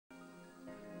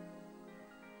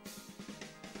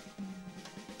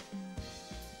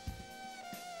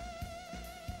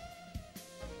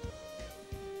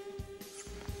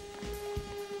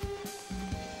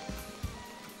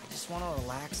want to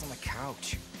relax on the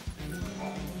couch.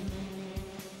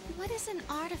 What is an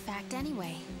artifact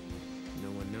anyway?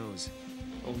 No one knows.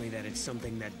 Only that it's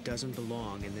something that doesn't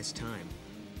belong in this time.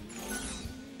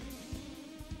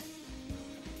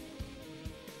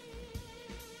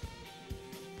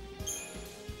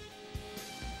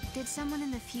 Did someone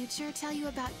in the future tell you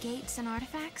about gates and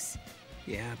artifacts?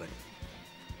 Yeah, but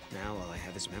now all I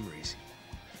have is memories.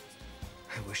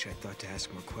 I wish I'd thought to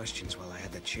ask more questions while I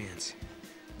had the chance.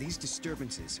 These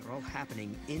disturbances are all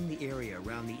happening in the area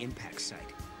around the impact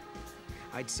site.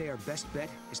 I'd say our best bet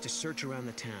is to search around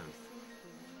the town.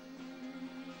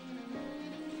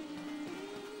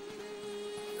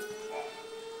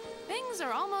 Things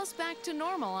are almost back to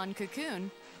normal on Cocoon.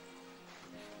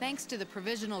 Thanks to the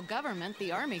provisional government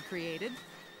the army created.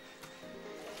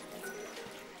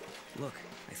 Look,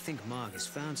 I think Mog has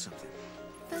found something.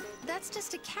 But that's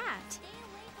just a cat.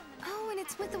 Oh, and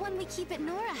it's with the one we keep at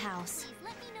Nora House.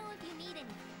 Let me know if you need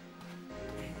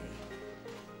anything.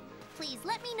 Please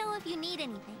let me know if you need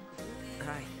anything.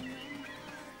 Hi.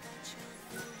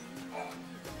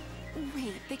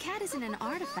 Wait, the cat isn't an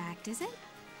artifact, is it?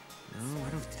 No, I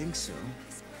don't think so.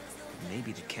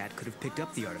 Maybe the cat could have picked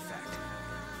up the artifact.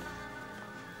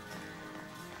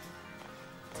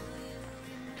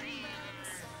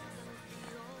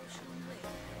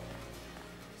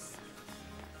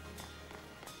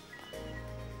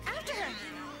 After her!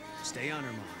 Stay on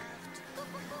her, Mog.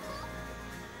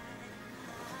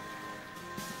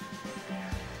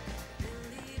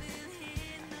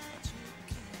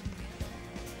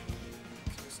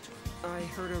 I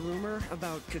heard a rumor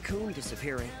about Cocoon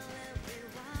disappearing.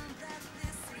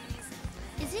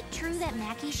 Is it true that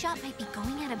Mackey's shop might be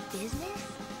going out of business?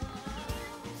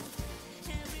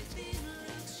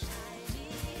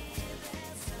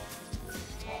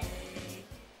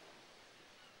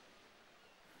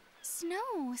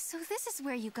 Snow, so this is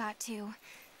where you got to.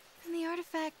 And the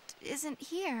artifact isn't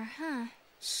here, huh?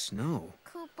 Snow?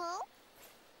 Kupo?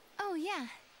 Oh yeah,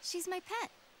 she's my pet.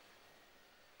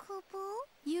 Kupo?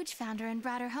 Yuge found her and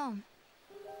brought her home.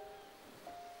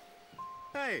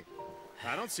 Hey,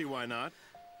 I don't see why not.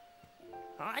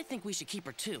 I think we should keep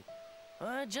her too.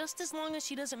 Just as long as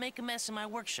she doesn't make a mess in my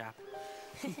workshop.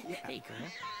 Hey, girl.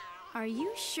 Are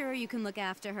you sure you can look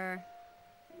after her?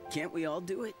 Can't we all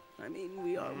do it? I mean,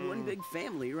 we are one big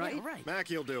family, right? Yeah, right.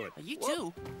 Mackey'll do it. You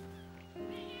too.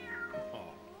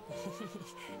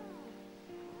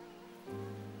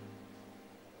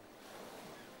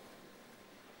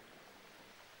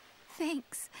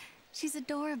 Thanks. She's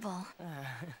adorable.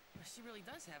 She really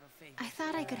does have a favorite. I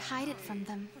thought I could hide it from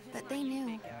them, but they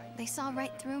knew. They saw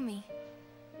right through me.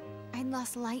 I'd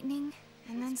lost lightning,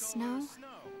 and then snow.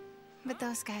 But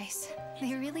those guys,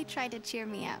 they really tried to cheer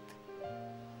me up.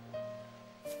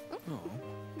 Oh.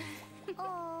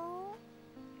 Oh.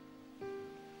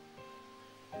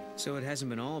 So it hasn't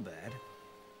been all bad.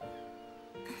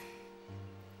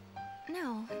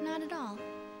 No, not at all.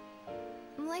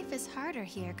 Life is harder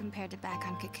here compared to back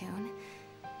on Cocoon.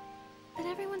 But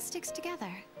everyone sticks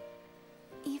together.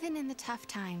 Even in the tough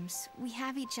times, we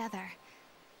have each other.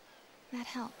 That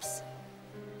helps.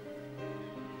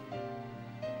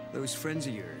 Those friends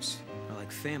of yours are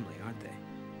like family, aren't they?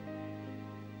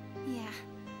 Yeah.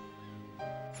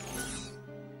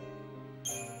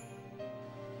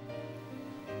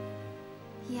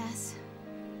 Yes.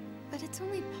 But it's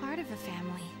only part of a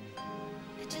family.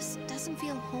 It just doesn't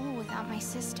feel whole without my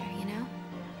sister, you know?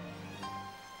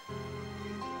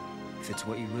 If it's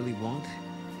what you really want,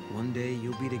 one day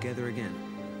you'll be together again.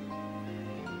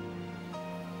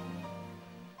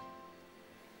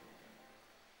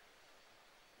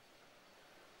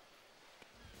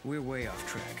 We're way off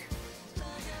track.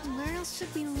 Where else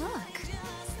should we look?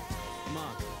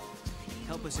 Mog,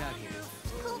 help us out here.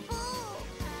 Kupo!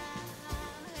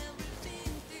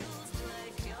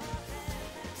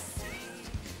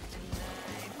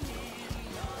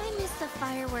 I miss the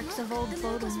fireworks of old The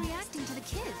Mogo's Bodum. reacting to the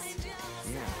kids.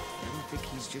 Yeah, I don't think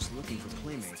he's just looking for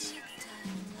playmates.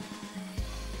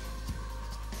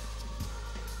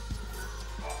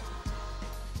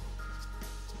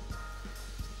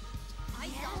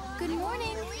 Good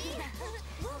morning.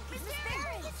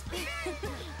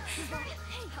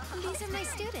 These are my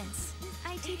students.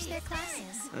 I teach their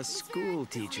classes. A school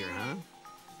teacher, huh?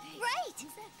 Right!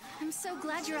 I'm so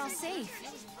glad you're all safe.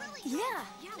 Yeah.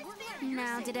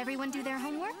 Now, did everyone do their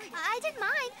homework? I did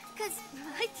mine, because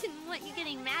I didn't want you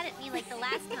getting mad at me like the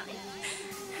last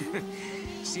time.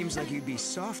 Seems like you'd be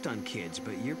soft on kids,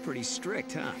 but you're pretty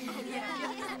strict, huh?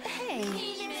 Hey,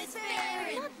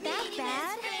 not that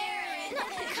bad. No,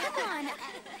 come on.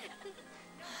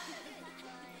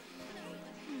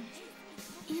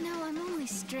 You You know, I'm only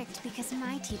strict because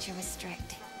my teacher was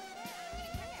strict.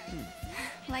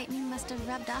 Lightning must have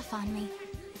rubbed off on me.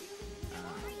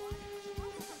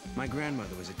 My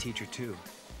grandmother was a teacher too.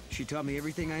 She taught me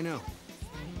everything I know.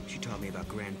 She taught me about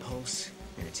Grand Pulse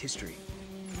and its history.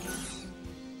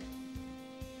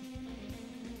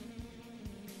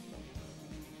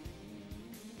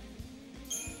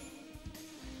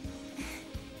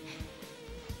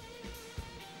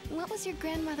 What was your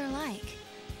grandmother like?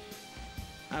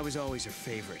 I was always her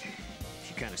favorite.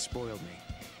 She kind of spoiled me.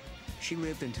 She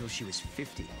lived until she was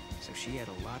 50, so she had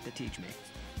a lot to teach me.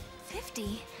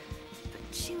 50? But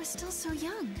she was still so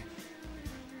young.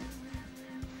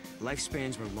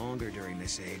 Lifespans were longer during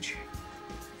this age.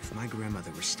 If my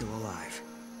grandmother were still alive,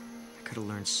 I could have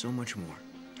learned so much more.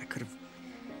 I could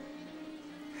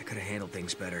have handled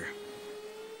things better.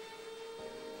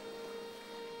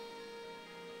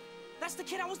 That's the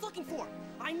kid I was looking for!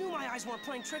 I knew my eyes weren't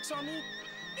playing tricks on me!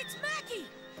 It's Mackie!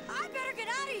 I better get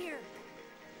out of here!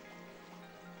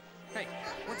 Hey,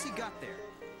 what's he got there?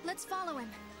 Let's follow him.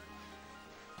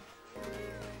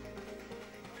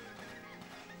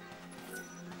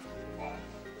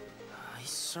 He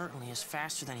certainly is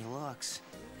faster than he looks.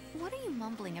 What are you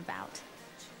mumbling about?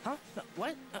 Huh?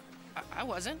 What? I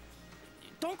wasn't.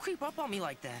 Don't creep up on me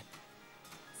like that.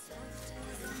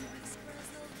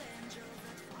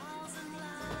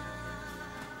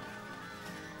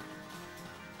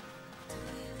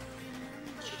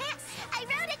 I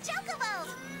rode a chocobo!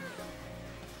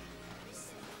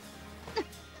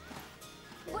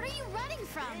 What are you running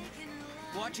from?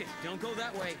 Watch it, don't go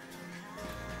that way.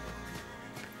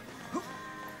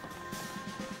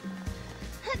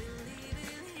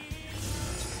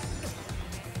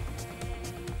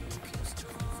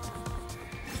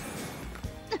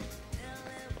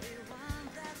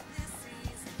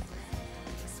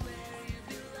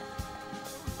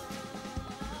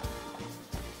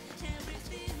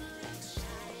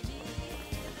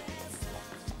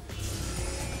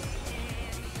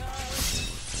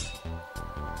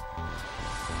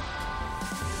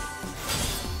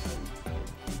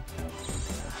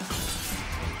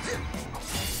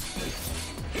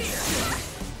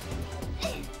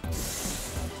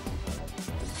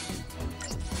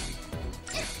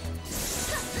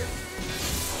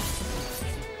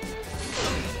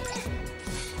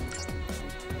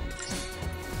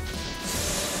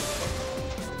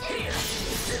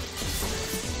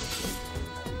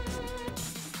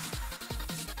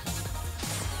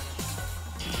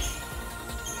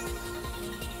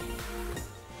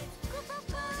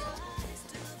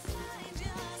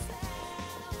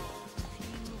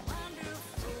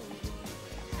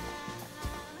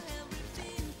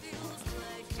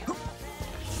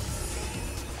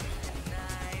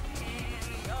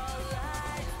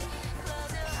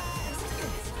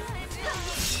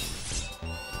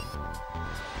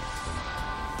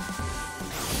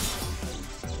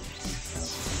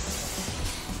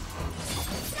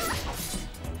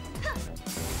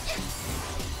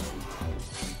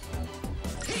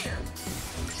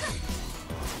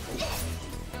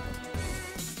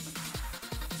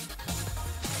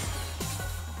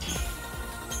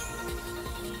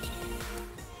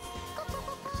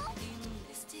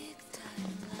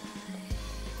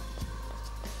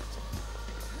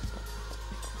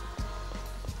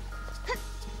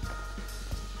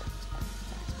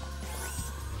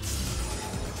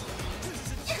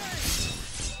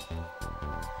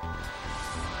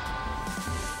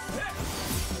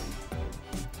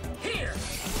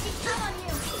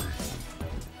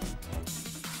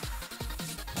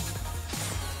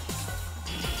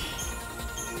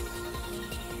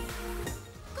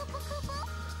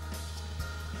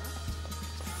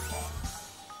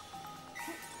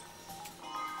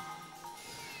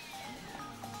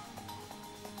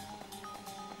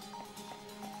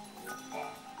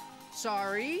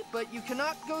 Sorry, but you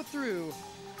cannot go through.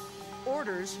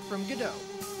 Orders from Godot.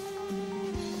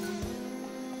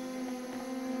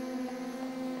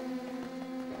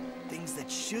 Things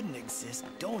that shouldn't exist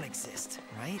don't exist,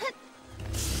 right?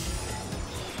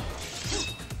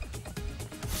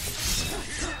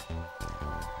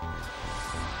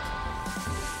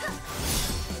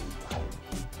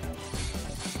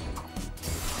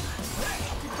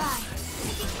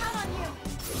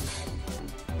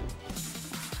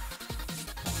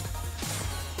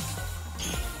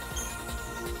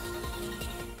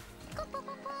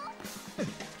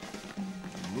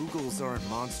 Moogles aren't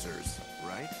monsters,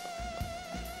 right?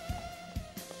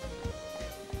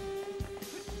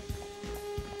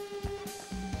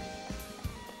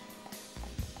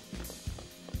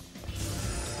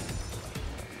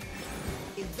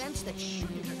 Events that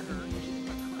shouldn't occur keep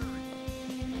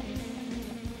occurring.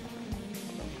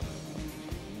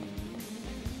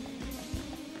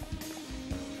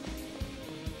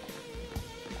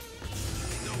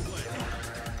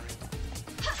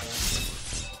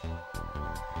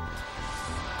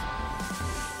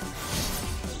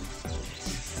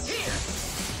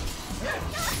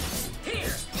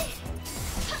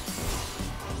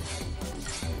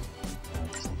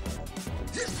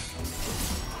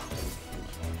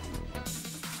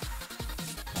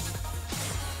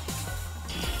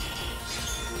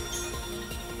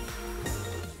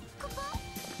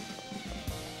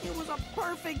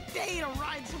 perfect day to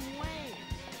ride some waves.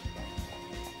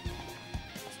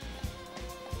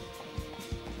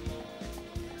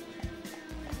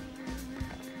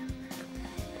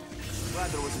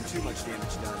 Glad there wasn't too much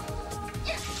damage done.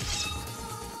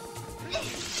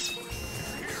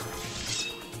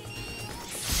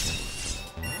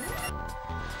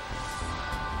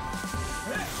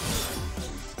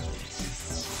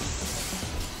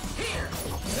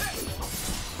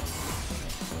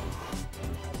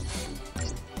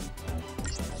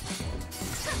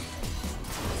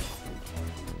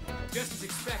 Just as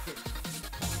expected.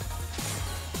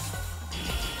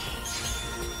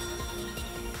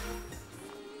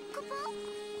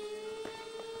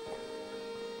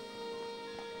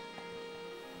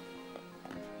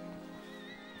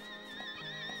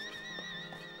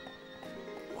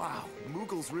 Wow,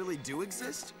 Moogles really do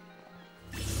exist?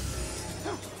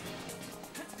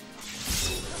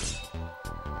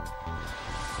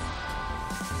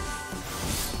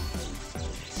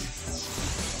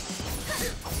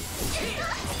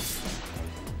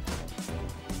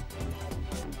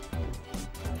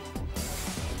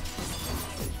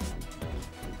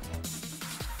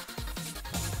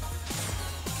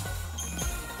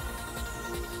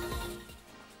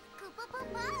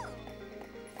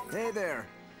 Hey there.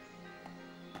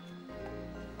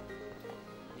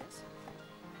 Yes?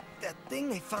 That thing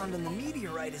they found in the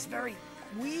meteorite is very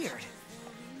weird.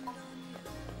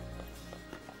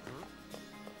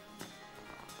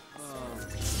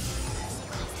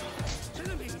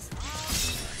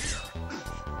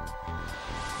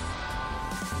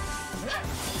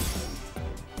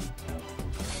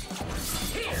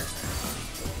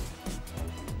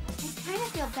 I kind of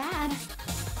feel bad.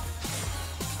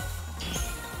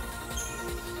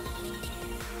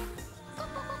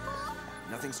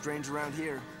 Nothing strange around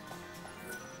here.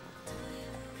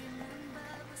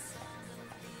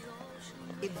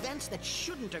 Events that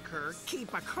shouldn't occur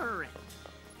keep occurring.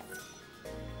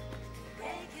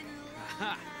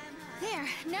 There,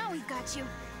 now we've got you.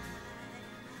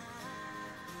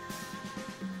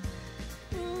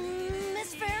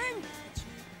 Miss Farron?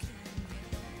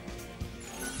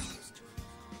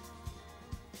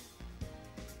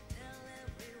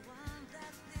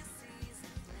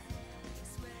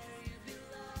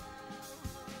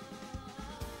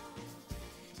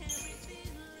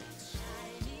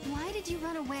 Why did you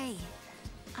run away?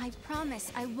 I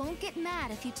promise I won't get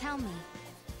mad if you tell me.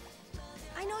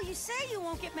 I know you say you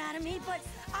won't get mad at me, but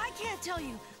I can't tell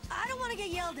you. I don't want to get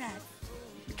yelled at.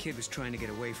 The kid was trying to get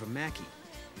away from Mackie.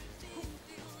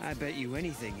 I bet you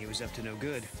anything he was up to no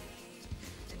good.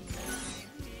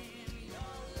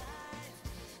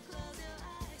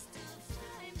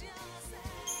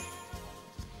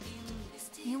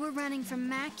 You were running from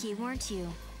Mackie, weren't you?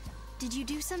 Did you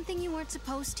do something you weren't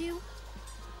supposed to?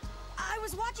 I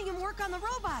was watching him work on the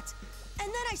robots, and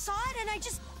then I saw it and I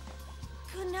just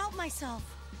couldn't help myself.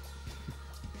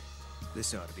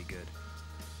 This ought to be good.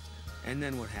 And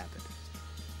then what happened?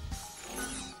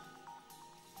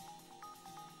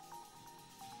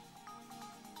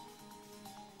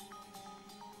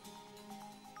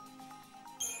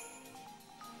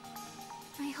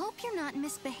 I hope you're not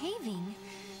misbehaving.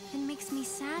 It makes me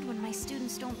sad when my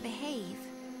students don't behave.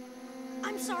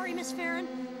 I'm sorry, Miss Farron.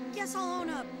 Guess I'll own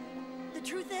up. The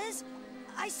truth is,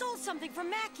 I sold something from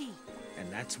Mackie.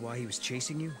 And that's why he was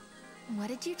chasing you? What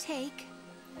did you take?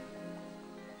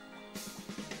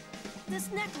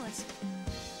 This necklace.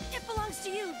 It belongs to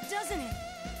you, doesn't it?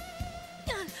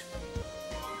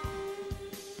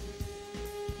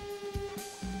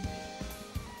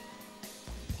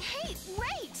 Hey,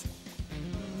 wait!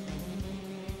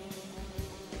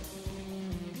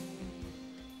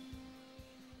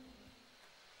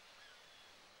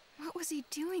 What was he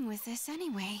doing with this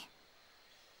anyway?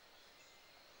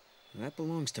 That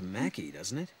belongs to Mackie,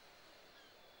 doesn't it?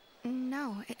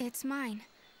 No, it's mine.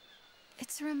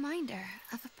 It's a reminder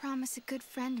of a promise a good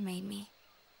friend made me.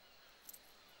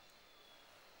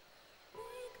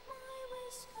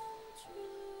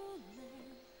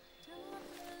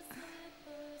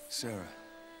 Sarah,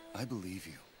 I believe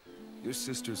you. Your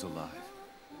sister's alive.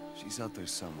 She's out there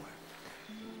somewhere.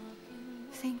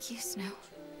 Thank you, Snow.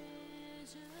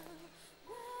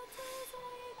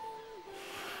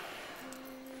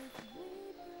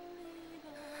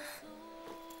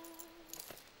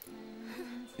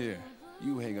 Here,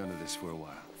 you hang on to this for a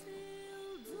while.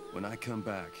 When I come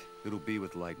back, it'll be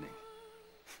with Lightning.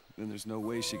 Then there's no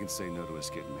way she can say no to us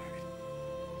getting married.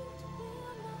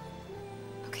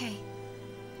 Okay.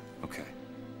 Okay.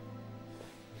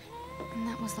 And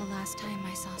that was the last time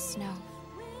I saw Snow.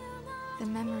 The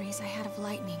memories I had of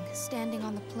Lightning, standing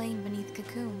on the plain beneath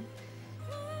Cocoon.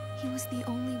 He was the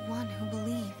only one who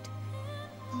believed.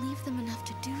 Believed them enough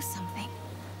to do something.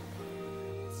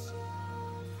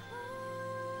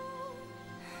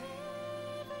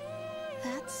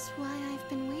 That's why I've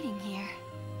been waiting here.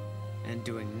 And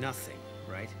doing nothing,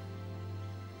 right?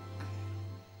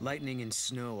 Lightning and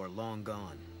snow are long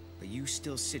gone, but you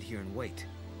still sit here and wait.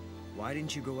 Why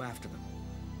didn't you go after them?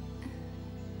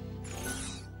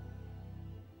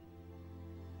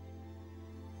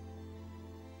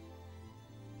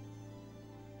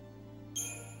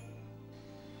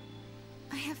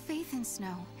 I have faith in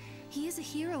Snow. He is a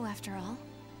hero after all.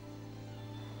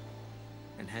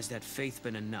 And has that faith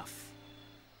been enough?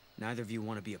 Neither of you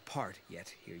want to be apart,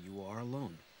 yet here you are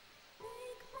alone.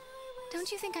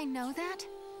 Don't you think I know that?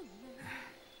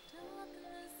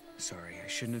 Sorry, I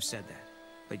shouldn't have said that.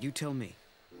 But you tell me,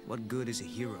 what good is a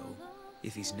hero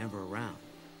if he's never around?